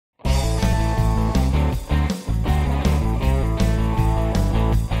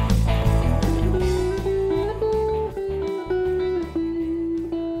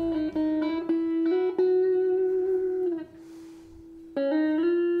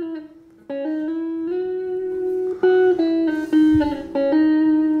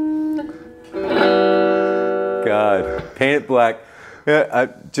God. Paint it black. Yeah,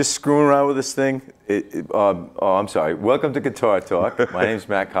 I'm just screwing around with this thing. Oh, I'm sorry. Welcome to Guitar Talk. My name's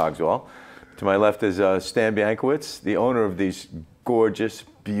Matt Cogswell. To my left is Stan Biankiewicz, the owner of these gorgeous,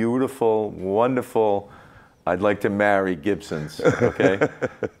 beautiful, wonderful, I'd like to marry Gibsons, okay?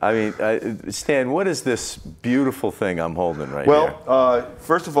 I mean, Stan, what is this beautiful thing I'm holding right here? Well,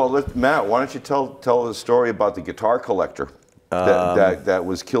 first of all, Matt, why don't you tell the story about the guitar collector that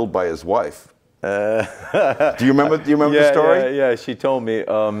was killed by his wife? Do you remember the story? Yeah, she told me.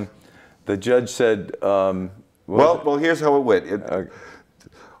 The judge said, well, here's how it went.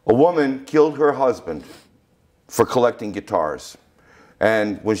 A woman killed her husband for collecting guitars.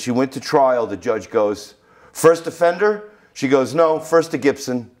 And when she went to trial, the judge goes, first offender? She goes, no, first a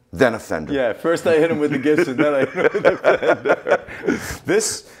Gibson, then a Fender. Yeah, first I hit him with the Gibson, then I hit him with the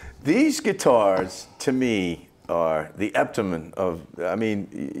Fender. These guitars, to me, are the epitome of, I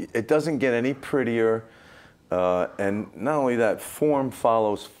mean, it doesn't get any prettier. And not only that, form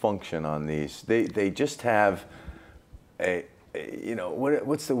follows function on these. They just have a, you know,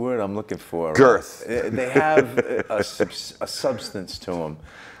 what's the word I'm looking for? Girth. They have a substance to them,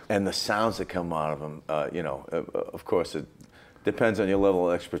 and the sounds that come out of them, you know, of course, it depends on your level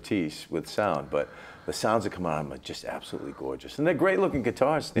of expertise with sound, but the sounds that come out of them are just absolutely gorgeous. And they're great-looking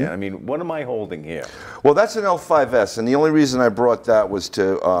guitars, Stan. I mean, what am I holding here? Well, that's an L5S, and the only reason I brought that was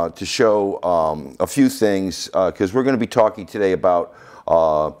to show a few things, because we're going to be talking today about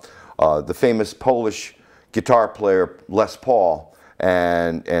the famous Polish guitar player Les Paul,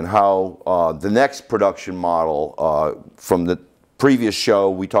 and how the next production model from the previous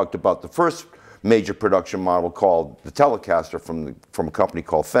show, we talked about the first major production model called the Telecaster from a company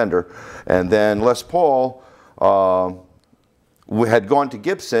called Fender, and then Les Paul had gone to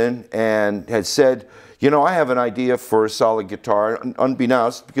Gibson and had said, you know, I have an idea for a solid guitar,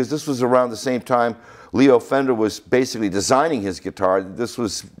 unbeknownst, because this was around the same time Leo Fender was basically designing his guitar.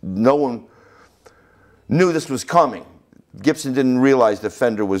 No one knew this was coming. Gibson didn't realize that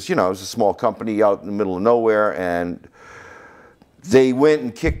Fender was, you know, it was a small company out in the middle of nowhere, and they went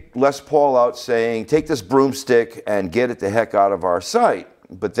and kicked Les Paul out saying, take this broomstick and get it the heck out of our sight.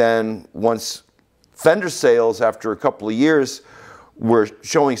 But then once Fender sales, after a couple of years, were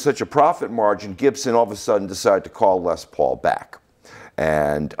showing such a profit margin, Gibson all of a sudden decided to call Les Paul back.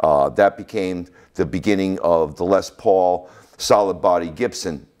 And that became the beginning of the Les Paul solid body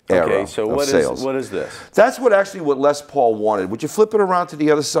Gibson era. Okay, so what is this? That's what Les Paul wanted. Would you flip it around to the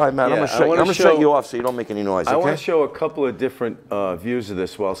other side, Matt? Yeah, I'm going to shut you off so you don't make any noise, okay? I want to show a couple of different views of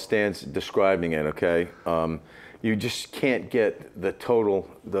this while Stan's describing it, okay? You just can't get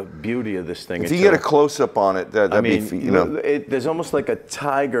the beauty of this thing. If you get a close-up on it, that'd be, you know. There's almost like a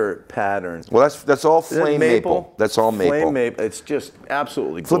tiger pattern. Well, that's all flame maple. That's all maple. Flame maple. It's just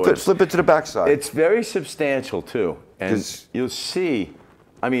absolutely gorgeous. Flip it to the backside. It's very substantial, too. And you'll see,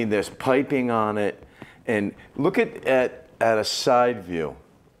 I mean, there's piping on it. And look at a side view.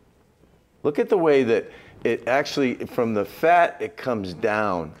 Look at the way that it actually, from the fat, it comes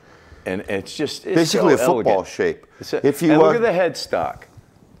down. And it's basically so a football elegant. shape. And look at the headstock.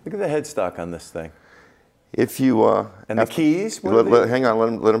 Look at the headstock on this thing. If you and the keys. Hang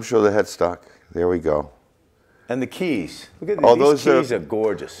on, let him show the headstock. There we go. And the keys. Look at these keys are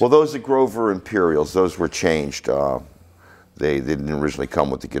gorgeous. Well, those are Grover Imperials. Those were changed. They didn't originally come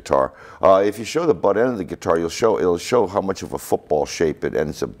with the guitar. If you show the butt end of the guitar, it'll show how much of a football shape it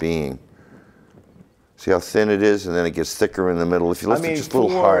ends up being. See how thin it is, and then it gets thicker in the middle. If you lift it just a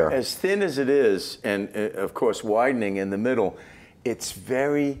little higher. As thin as it is, and of course widening in the middle, it's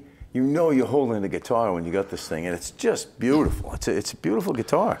very, you know you're holding the guitar when you got this thing, and it's just beautiful. It's a beautiful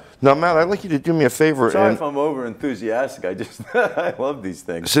guitar. Now, Matt, I'd like you to do me a favor. Sorry if I'm over enthusiastic. I love these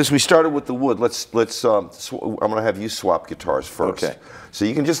things. Since we started with the wood, I'm going to have you swap guitars first. Okay. So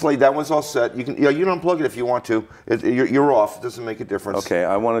you can just lay, that one's all set. You can, you can unplug it if you want to. You're off. It doesn't make a difference. Okay,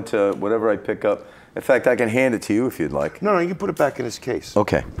 I wanted to, whatever I pick up. In fact, I can hand it to you if you'd like. No, you can put it back in its case.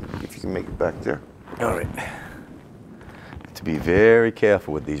 Okay. If you can make it back there. All right. To be very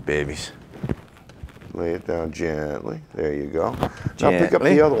careful with these babies. Lay it down gently. There you go. Now pick up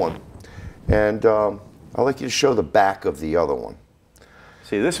the other one. And I'd like you to show the back of the other one.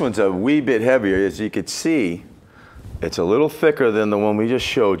 See, this one's a wee bit heavier. As you could see, it's a little thicker than the one we just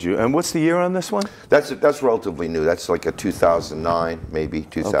showed you. And what's the year on this one? That's relatively new. That's like a 2009, maybe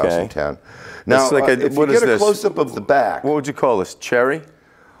 2010. Okay. Now, if you get a close-up of the back. What would you call this? Cherry?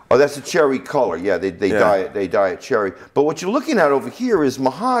 Oh, that's a cherry color. Yeah, they dye it cherry. But what you're looking at over here is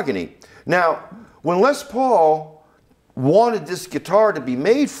mahogany. Now, when Les Paul wanted this guitar to be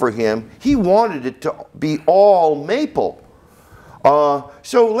made for him, he wanted it to be all maple.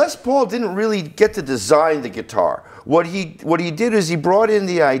 So Les Paul didn't really get to design the guitar. What he did is he brought in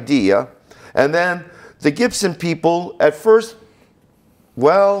the idea, and then the Gibson people at first,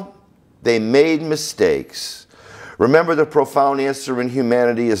 well, they made mistakes. Remember, the profound answer in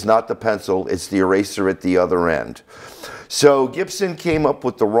humanity is not the pencil, it's the eraser at the other end. So Gibson came up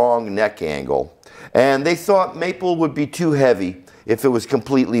with the wrong neck angle, and they thought maple would be too heavy if it was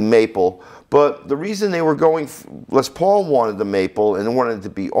completely maple. But the reason they were going, Les Paul wanted the maple and wanted it to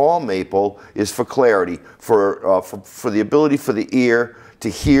be all maple, is for clarity, for the ability for the ear to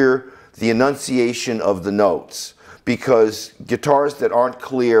hear the enunciation of the notes. Because guitars that aren't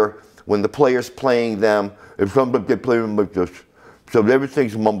clear, when the player's playing them, if somebody play them like this, so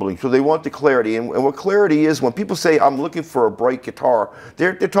everything's mumbling. So they want the clarity. And what clarity is, when people say, I'm looking for a bright guitar,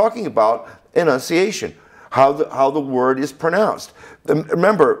 they're talking about enunciation, how the word is pronounced.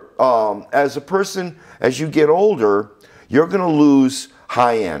 Remember, as a person, as you get older, you're going to lose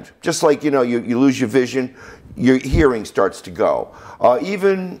high end. Just like, you lose your vision, your hearing starts to go.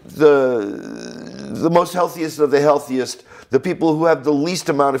 Even the most healthiest of the healthiest, the people who have the least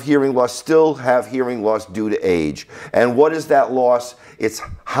amount of hearing loss still have hearing loss due to age. And what is that loss? It's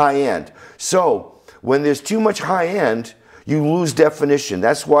high end. So when there's too much high end, you lose definition.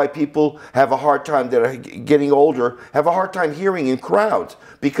 That's why people have a hard time, that are getting older, have a hard time hearing in crowds,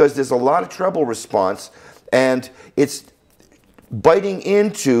 because there's a lot of treble response, and it's biting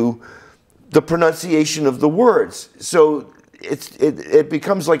into the pronunciation of the words. So it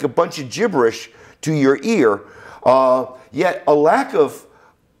becomes like a bunch of gibberish to your ear, yet a lack of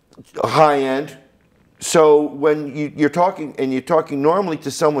high end. So when you're talking, and you're talking normally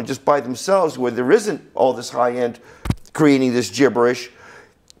to someone just by themselves, where there isn't all this high end creating this gibberish,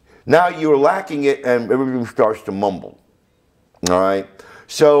 now you're lacking it, and everybody starts to mumble. All right.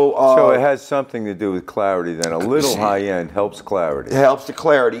 So it has something to do with clarity then. A little high end helps clarity. It helps the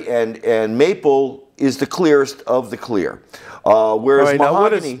clarity, and maple is the clearest of the clear. Whereas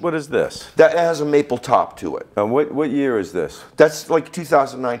mahogany, now what is this? That has a maple top to it. And what year is this? That's like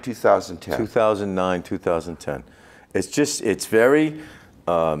 2009, 2010. 2009, 2010. It's very,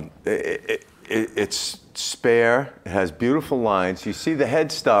 it's spare. It has beautiful lines. You see the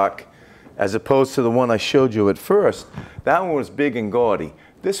headstock, as opposed to the one I showed you at first. That one was big and gaudy.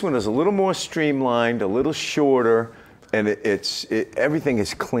 This one is a little more streamlined, a little shorter, and everything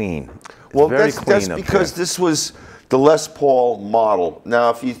is clean. Well, that's because this was the Les Paul model.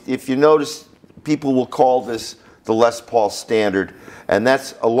 Now, if you notice, people will call this the Les Paul standard, and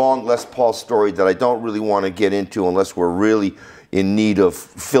that's a long Les Paul story that I don't really want to get into unless we're really in need of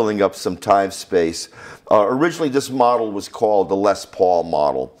filling up some time space. Originally, this model was called the Les Paul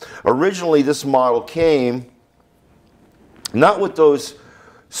model. Originally, this model came not with those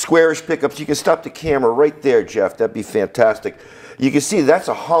squarish pickups. You can stop the camera right there, Jeff. That'd be fantastic. You can see that's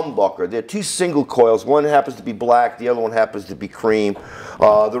a humbucker. They're two single coils. One happens to be black, the other one happens to be cream.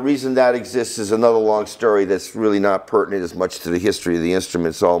 The reason that exists is another long story that's really not pertinent as much to the history of the instrument.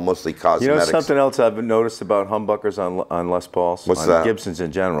 It's all mostly cosmetics. You know something else I've noticed about humbuckers on Les Pauls? What's that? Gibsons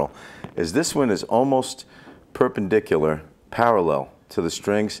in general, is this one is almost perpendicular, parallel to the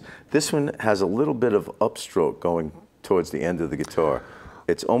strings. This one has a little bit of upstroke going towards the end of the guitar.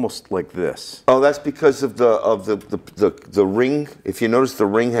 It's almost like this. Oh, that's because of the ring. If you notice, the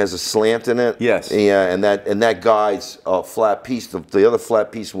ring has a slant in it. Yes. Yeah, and that guides a flat piece. The other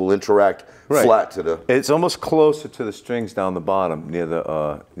flat piece will interact flat to the. It's almost closer to the strings down the bottom near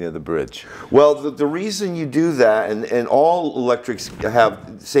the bridge. Well, the reason you do that, and all electrics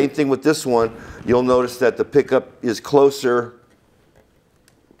have the same thing with this one. You'll notice that the pickup is closer.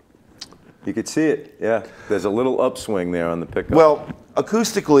 You could see it, yeah. There's a little upswing there on the pickup. Well,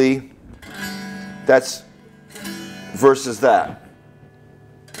 acoustically, that's versus that.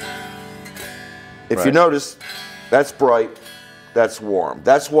 If you notice, that's bright, that's warm.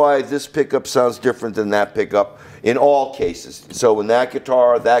 That's why this pickup sounds different than that pickup in all cases. So in that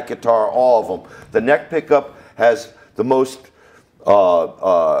guitar, all of them. The neck pickup has the most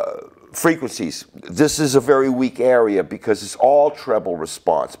frequencies. This is a very weak area because it's all treble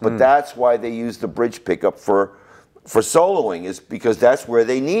response. But that's why they use the bridge pickup for soloing, is because that's where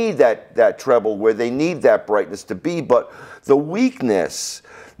they need that treble, where they need that brightness to be. But the weakness,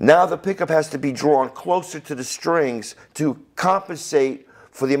 now the pickup has to be drawn closer to the strings to compensate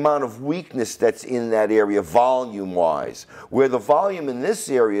for the amount of weakness that's in that area volume-wise, where the volume in this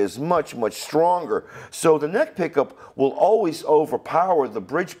area is much, much stronger. So the neck pickup will always overpower the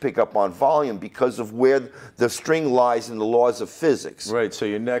bridge pickup on volume because of where the string lies in the laws of physics. Right, so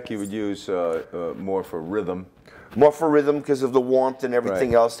your neck you would use more for rhythm. More for rhythm because of the warmth and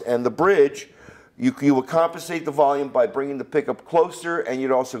everything else. And the bridge, You would compensate the volume by bringing the pickup closer, and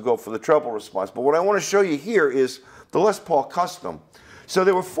you'd also go for the treble response. But what I want to show you here is the Les Paul Custom. So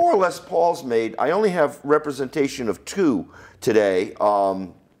there were 4 Les Pauls made. I only have representation of 2 today.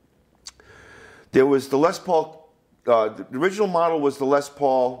 There was the Les Paul, the original model was the Les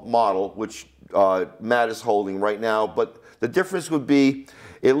Paul model, which Matt is holding right now, but the difference would be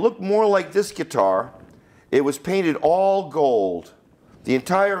it looked more like this guitar. It was painted all gold. The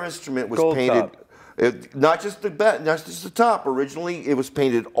entire instrument was Gold painted, top. not just the top. Originally, it was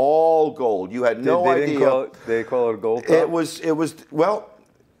painted all gold. You had no idea. They call it a gold top? It was well,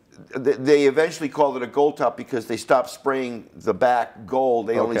 they eventually called it a gold top because they stopped spraying the back gold.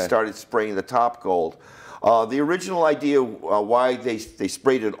 They only started spraying the top gold. The original idea why they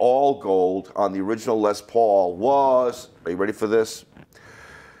sprayed it all gold on the original Les Paul was, are you ready for this?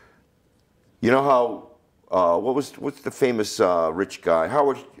 You know how, what's the famous rich guy?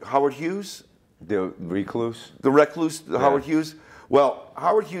 Howard Hughes? The recluse? The recluse, Howard Hughes? Well,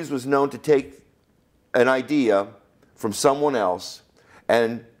 Howard Hughes was known to take an idea from someone else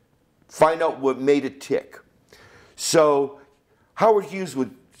and find out what made it tick. So Howard Hughes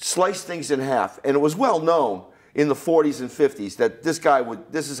would slice things in half, and it was well known in the 40s and 50s that this guy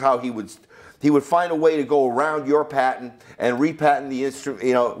would, this is how he would find a way to go around your patent and repatent the instrument,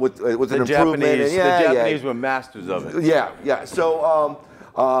 you know, with an improvement. And the Japanese were masters of it. Yeah. So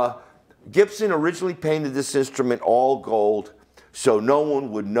Gibson originally painted this instrument all gold, so no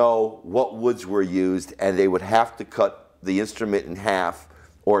one would know what woods were used, and they would have to cut the instrument in half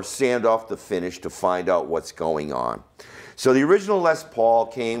or sand off the finish to find out what's going on. So the original Les Paul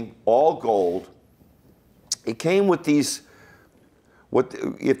came all gold. It came with these,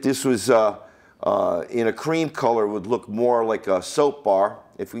 if this was in a cream color, would look more like a soap bar.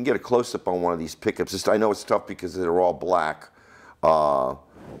 If we can get a close-up on one of these pickups, I know it's tough because they're all black.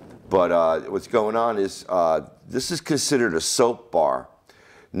 But what's going on is this is considered a soap bar.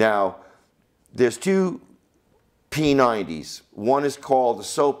 Now, there's 2 P90s. One is called a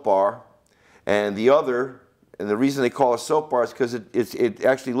soap bar, and the other, and the reason they call it a soap bar is because it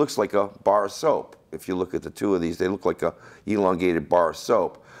actually looks like a bar of soap. If you look at the 2 of these, they look like a elongated bar of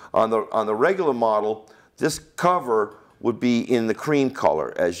soap. On the regular model, this cover would be in the cream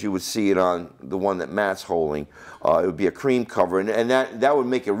color, as you would see it on the one that Matt's holding. It would be a cream cover, and that would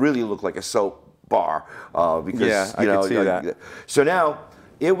make it really look like a soap bar. Because, I could see that. So now,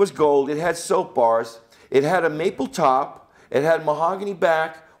 it was gold, it had soap bars, it had a maple top, it had mahogany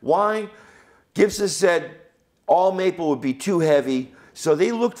back. Why? Gibson said all maple would be too heavy, so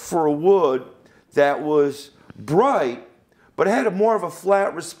they looked for a wood that was bright, but it had more of a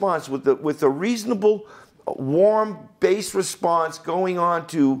flat response with a reasonable, warm bass response going on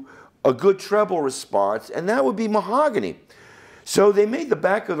to a good treble response, and that would be mahogany. So they made the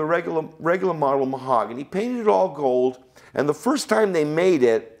back of the regular model mahogany, painted it all gold, and the first time they made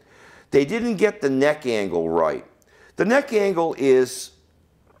it, they didn't get the neck angle right. The neck angle is,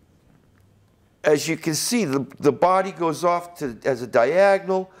 as you can see, the body goes off as a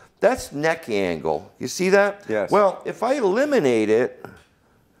diagonal. That's neck angle. You see that? Yes. Well, if I eliminate it,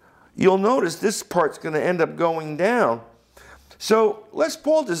 you'll notice this part's going to end up going down. So Les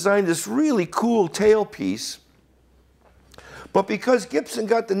Paul designed this really cool tailpiece, but because Gibson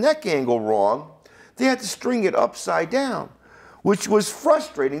got the neck angle wrong, they had to string it upside down, which was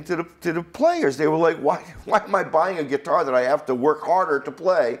frustrating to the players. They were like, why am I buying a guitar that I have to work harder to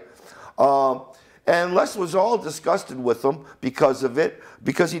play? And Les was all disgusted with them because of it,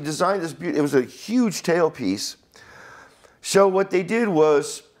 because he designed this it was a huge tailpiece. So what they did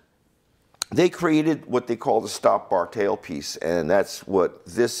was they created what they call the stop bar tailpiece, and that's what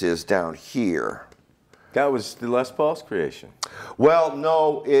this is down here. That was the Les Paul's creation. Well,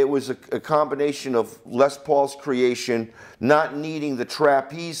 no, it was a combination of Les Paul's creation, not needing the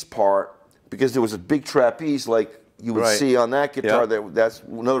trapeze part, because there was a big trapeze like you would see on that guitar. Yep. That's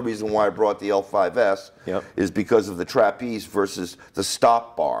another reason why I brought the L5S, is because of the trapeze versus the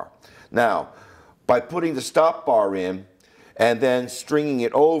stop bar. Now, by putting the stop bar in and then stringing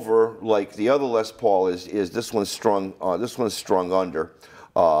it over like the other Les Paul is this one's strung under.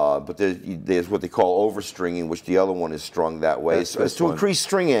 But there's what they call overstringing, which the other one is strung that way. So it's to increase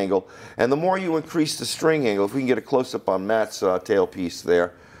string angle. And the more you increase the string angle, if we can get a close-up on Matt's tailpiece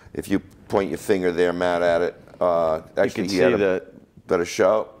there, if you point your finger there, Matt, at it. Actually, he had a better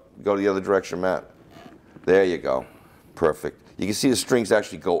shot. Go to the other direction, Matt. There you go. Perfect. You can see the strings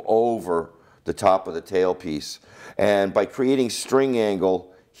actually go over the top of the tailpiece. And by creating string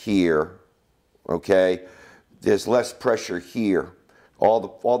angle here, okay, there's less pressure here. All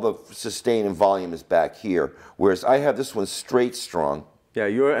the sustain and volume is back here. Whereas I have this one straight strung, Yeah,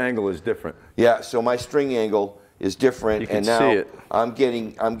 your angle is different. Yeah, so my string angle is different, You can and now see it. I'm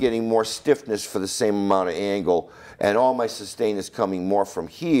getting more stiffness for the same amount of angle, and all my sustain is coming more from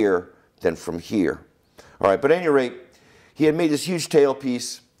here than from here. All right, but at any rate, he had made this huge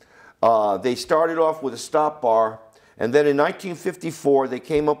tailpiece. They started off with a stop bar, and then in 1954 they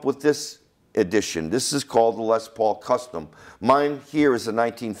came up with this edition. This is called the Les Paul Custom. Mine here is a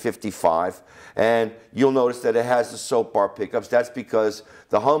 1955, and you'll notice that it has the soap bar pickups. That's because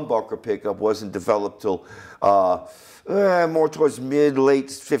the humbucker pickup wasn't developed till more towards mid-late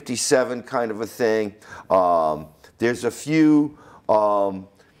 57 kind of a thing. There's a few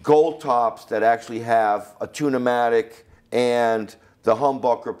gold tops that actually have a tune-o-matic and the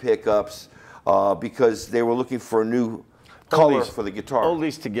humbucker pickups because they were looking for a new color for the guitar. Hold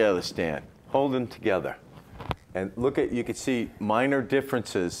these together, Stan. Hold them together. And look at, you can see minor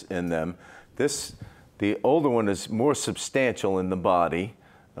differences in them. The older one is more substantial in the body,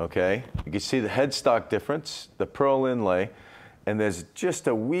 okay? You can see the headstock difference, the pearl inlay, and there's just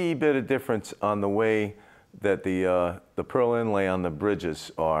a wee bit of difference on the way that the pearl inlay on the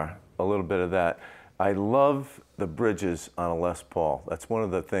bridges are, a little bit of that. I love the bridges on a Les Paul. That's one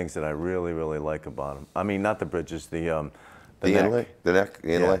of the things that I really, really like about them. I mean, not the bridges, the neck. Inlay? The neck?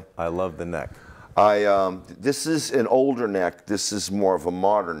 The inlay? Yeah, I love the neck. This is an older neck. This is more of a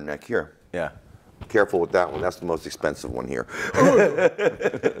modern neck here. Yeah. Careful with that one. That's the most expensive one here.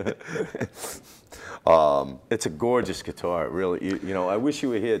 It's a gorgeous guitar, really. You know, I wish you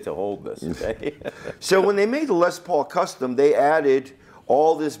were here to hold this. Okay? So when they made the Les Paul Custom, they added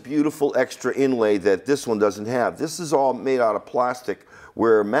all this beautiful extra inlay that this one doesn't have. This is all made out of plastic,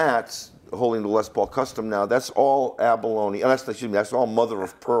 where Matt's holding the Les Paul Custom now, that's all abalone. Excuse me, that's all mother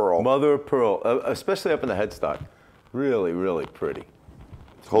of pearl. Mother of pearl, especially up in the headstock. Really, really pretty.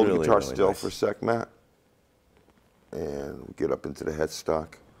 Hold the really, guitar really still nice. for a sec, Matt. And we'll get up into the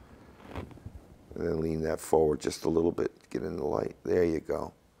headstock. And then lean that forward just a little bit to get in the light. There you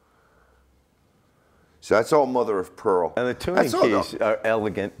go. So that's all mother of pearl. And the tuning keys are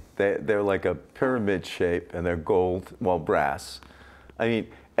elegant. They're like a pyramid shape, and they're gold, well, brass. I mean,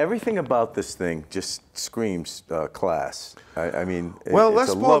 everything about this thing just screams class. I mean, well, it's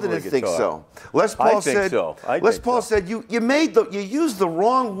Les a Paul lovely didn't think guitar. so. Les Paul I think said, so. Les Paul said you used the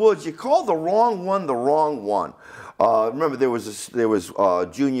wrong woods. You called the wrong one the wrong one. Remember, there was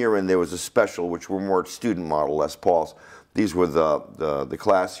Junior and there was a Special, which were more student model Les Pauls. These were the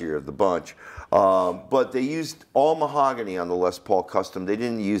classier of the bunch. But they used all mahogany on the Les Paul Custom. They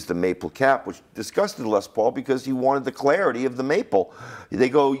didn't use the maple cap, which disgusted Les Paul because he wanted the clarity of the maple. He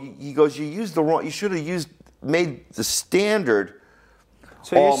goes, you used the wrong. You should have made the standard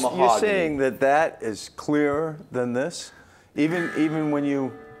all mahogany. You're saying that is clearer than this, even when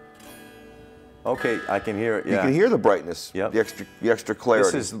you. Okay, I can hear it. Yeah. You can hear the brightness. Yep. The extra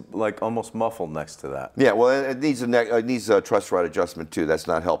clarity. This is like almost muffled next to that. Yeah, well, it needs a truss rod adjustment too. That's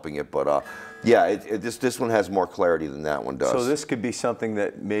not helping it, but yeah, this one has more clarity than that one does. So this could be something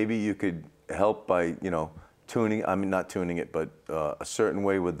that maybe you could help by tuning. I mean, not tuning it, but a certain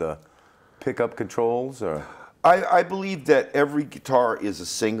way with the pickup controls, or. I believe that every guitar is a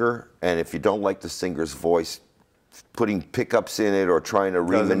singer, and if you don't like the singer's voice, putting pickups in it or trying to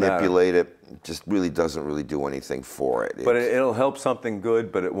remanipulate it just really doesn't really do anything for it. But it'll help something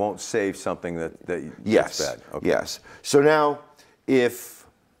good, but it won't save something that's bad. Okay. Yes. So now, if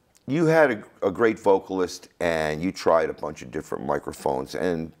you had a great vocalist and you tried a bunch of different microphones,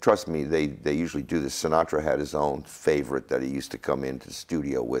 and trust me, they usually do this. Sinatra had his own favorite that he used to come into the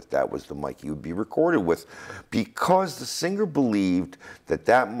studio with. That was the mic he would be recorded with, because the singer believed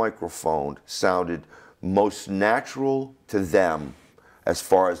that microphone sounded most natural to them as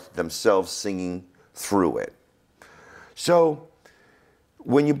far as themselves singing through it. So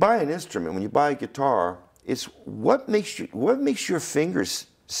when you buy an instrument, when you buy a guitar, it's what makes your fingers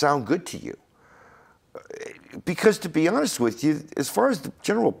sound good to you. Because to be honest with you, as far as the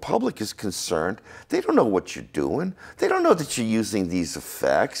general public is concerned, they don't know what you're doing. They don't know that you're using these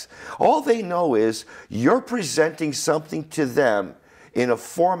effects. All they know is you're presenting something to them in a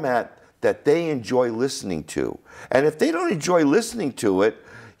format that they enjoy listening to. And if they don't enjoy listening to it,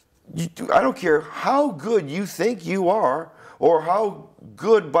 I don't care how good you think you are or how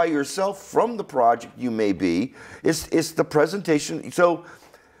good by yourself from the project you may be, it's the presentation. So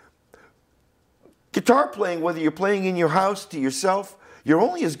guitar playing, whether you're playing in your house to yourself, you're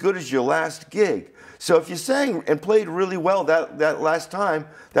only as good as your last gig. So if you sang and played really well that last time,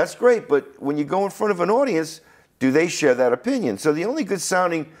 that's great. But when you go in front of an audience, do they share that opinion? So the only good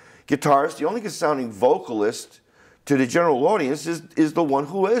sounding guitarist, the only good sounding vocalist to the general audience is the one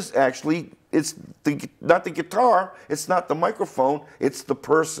who is actually not the guitar, it's not the microphone, it's the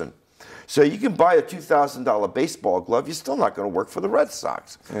person. So you can buy a $2,000 baseball glove, you're still not going to work for the Red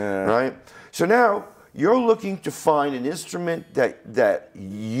Sox, right? So now you're looking to find an instrument that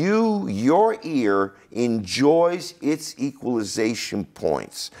your ear enjoys its equalization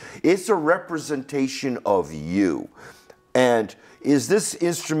points. It's a representation of you. And is this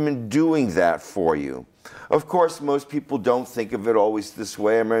instrument doing that for you? Of course, most people don't think of it always this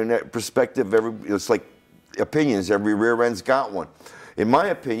way. I mean, that perspective, it's like opinions. Every rear end's got one. In my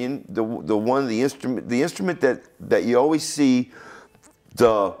opinion, the instrument that you always see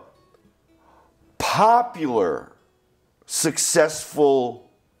the popular,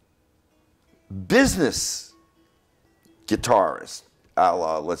 successful business guitarist, a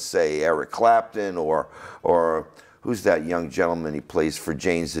la, let's say, Eric Clapton, or who's that young gentleman? He plays for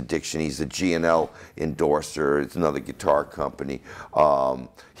Jane's Addiction. He's a G&L endorser. It's another guitar company.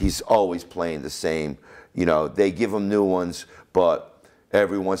 He's always playing the same. You know, they give him new ones, but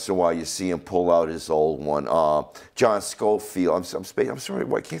every once in a while you see him pull out his old one. John Scofield, I'm sorry,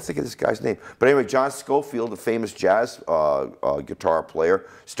 I can't think of this guy's name. But anyway, John Scofield, the famous jazz guitar player,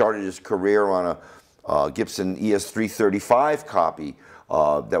 started his career on a Gibson ES-335 copy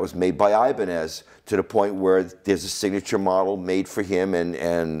that was made by Ibanez, to the point where there's a signature model made for him,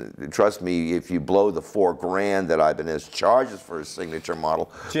 and trust me, if you blow the $4,000 that Ibanez charges for his signature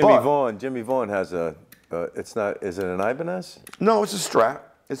model. Jimmy Vaughan has a, it's not, is it an Ibanez? No, it's a Strat.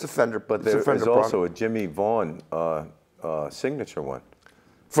 It's a Fender. But there is also a Jimmy Vaughan signature one.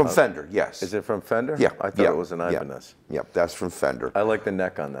 From Fender, yes. Is it from Fender? Yeah. I thought it was an Ibanez. Yeah, that's from Fender. I like the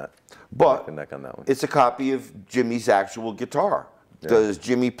neck on that. But I like the neck on that one. It's a copy of Jimmy's actual guitar. Yeah. Does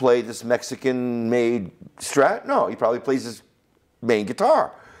Jimmy play this Mexican-made Strat? No, he probably plays his main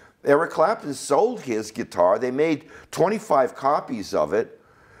guitar. Eric Clapton sold his guitar. They made 25 copies of it,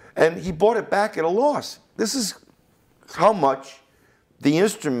 and he bought it back at a loss. This is how much the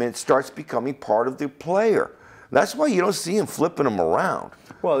instrument starts becoming part of the player. That's why you don't see him flipping them around.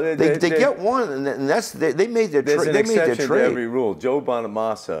 Well, they get one, and that's they made their trade. There's an exception to every rule. Joe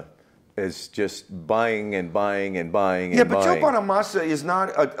Bonamassa is just buying and buying and buying and buying. Yeah, but Joe Bonamassa is not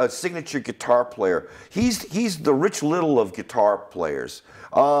a signature guitar player. He's the Rich Little of guitar players.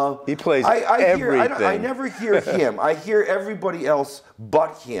 He plays everything. I never hear him. I hear everybody else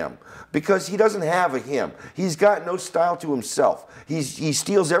but him, because he doesn't have a him. He's got no style to himself. He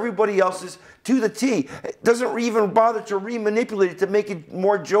steals everybody else's to the T. Doesn't even bother to remanipulate it to make it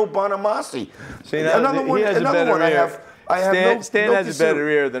more Joe Bonamassa. See, now, another one Stan has a better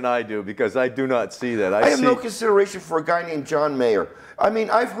ear than I do, because I do not see that. I have no consideration for a guy named John Mayer. I mean,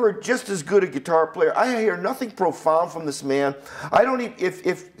 I've heard just as good a guitar player. I hear nothing profound from this man. I don't even,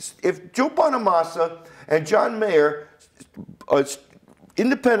 if Joe Bonamassa and John Mayer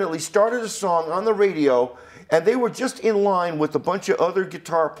independently started a song on the radio, and they were just in line with a bunch of other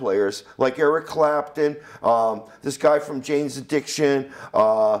guitar players, like Eric Clapton, this guy from Jane's Addiction,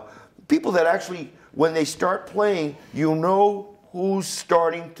 people that actually, when they start playing, you know who's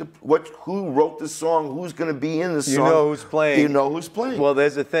starting to, who wrote the song, who's going to be in the song. You know who's playing. You know who's playing. Well,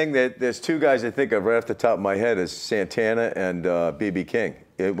 there's a thing that, there's two guys I think of right off the top of my head, is Santana and B.B. King.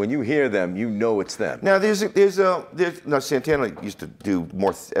 When you hear them, you know it's them. Now, now Santana used to do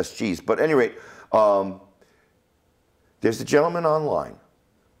more SGs, but at any rate, there's a gentleman online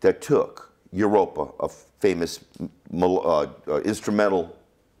that took Europa, a famous instrumental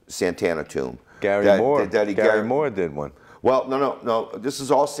Santana tune. Gary Moore did one. Well, no. This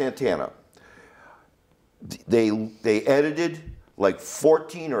is all Santana. They edited like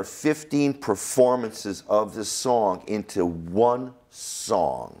 14 or 15 performances of this song into one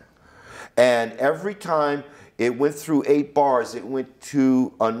song. And every time it went through 8 bars, it went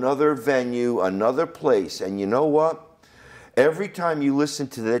to another venue, another place. And you know what? Every time you listen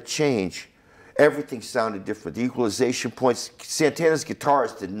to that change, everything sounded different. The equalization points, Santana's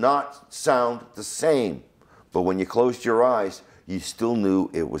guitars did not sound the same. But when you closed your eyes, you still knew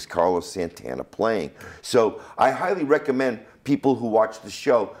it was Carlos Santana playing. So I highly recommend people who watch the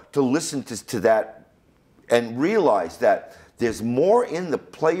show to listen to that and realize that there's more in the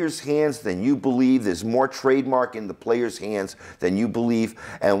player's hands than you believe. There's more trademark in the player's hands than you believe.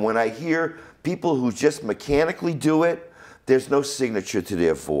 And when I hear people who just mechanically do it, there's no signature to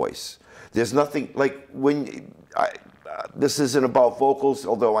their voice. There's nothing, like when, this isn't about vocals,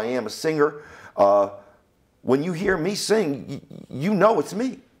 although I am a singer. When you hear me sing, you know it's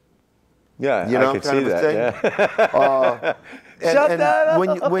me. Yeah, you know, I can see that.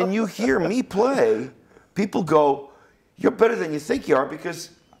 Yeah. When you hear me play, people go, "You're better than you think you are," because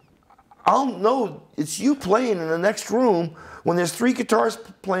I'll know it's you playing in the next room When there's 3 guitars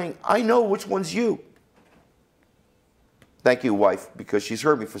playing, I know which one's you. Thank you, wife, because she's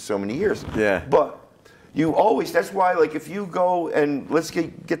heard me for so many years. Yeah. But you always, that's why, like, if you go and let's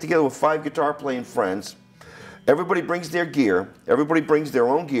get together with 5 guitar playing friends, everybody brings their gear, everybody brings their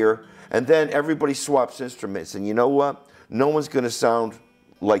own gear, and then everybody swaps instruments. And you know what? No one's going to sound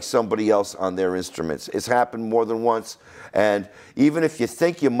like somebody else on their instruments. It's happened more than once. And even if you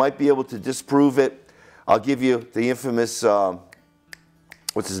think you might be able to disprove it, I'll give you the infamous,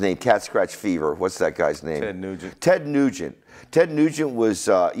 what's his name? Cat Scratch Fever. What's that guy's name? Ted Nugent. Ted Nugent. Ted Nugent was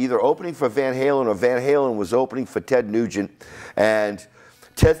either opening for Van Halen or Van Halen was opening for Ted Nugent. And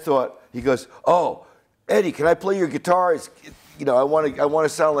Ted thought, he goes, oh, Eddie, can I play your guitar? You know, I want to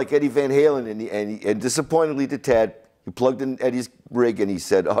sound like Eddie Van Halen. And disappointingly to Ted, he plugged in Eddie's rig and he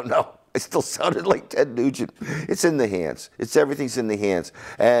said, oh no, I still sounded like Ted Nugent. It's in the hands. Everything's in the hands.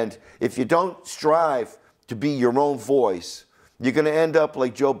 And if you don't strive to be your own voice, you're going to end up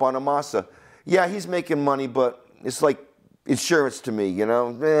like Joe Bonamassa. Yeah, he's making money, but it's like insurance to me, you know?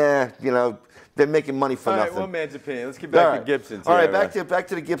 You know, they're making money for nothing. All right, one man's opinion. Let's get back to Gibsons. All right, back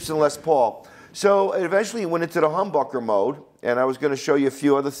to the Gibson Les Paul. So eventually it went into the humbucker mode, and I was going to show you a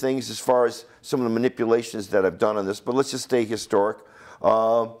few other things as far as some of the manipulations that I've done on this, but let's just stay historic.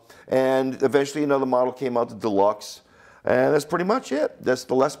 And eventually another model came out, the Deluxe, and that's pretty much it. That's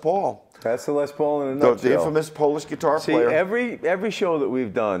the Les Paul. That's the Les Paul in a nutshell. The infamous Polish guitar player. Every show that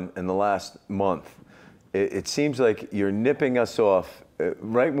we've done in the last month, it seems like you're nipping us off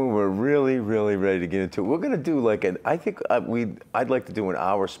right when we're really, really ready to get into it. We're going to do like I'd like to do an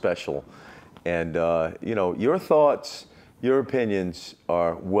hour special, and you know, your thoughts, your opinions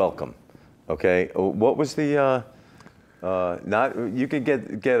are welcome. Okay, what was the you could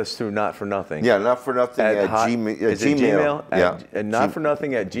get us through Not For Nothing. Yeah, Not For Nothing at Gmail. Yeah, and Not For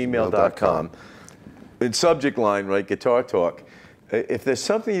Nothing at gmail.com. In subject line, right, Guitar Talk. If there's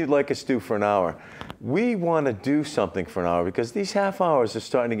something you'd like us to do for an hour, we want to do something for an hour because these half hours are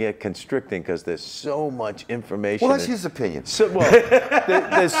starting to get constricting because there's so much information. Well, that's his opinion. So, well,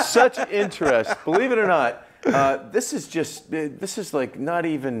 there's such interest. Believe it or not, this is like not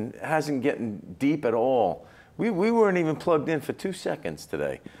even, hasn't gotten deep at all. We weren't even plugged in for 2 seconds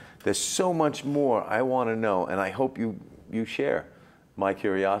today. There's so much more I want to know, and I hope you share my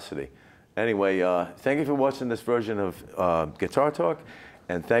curiosity. Anyway, thank you for watching this version of Guitar Talk,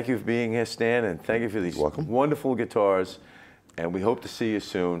 and thank you for being here, Stan, and thank you for these wonderful guitars, and we hope to see you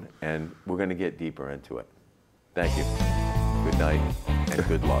soon, and we're going to get deeper into it. Thank you. Good night, and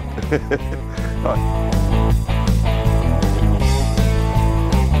good luck.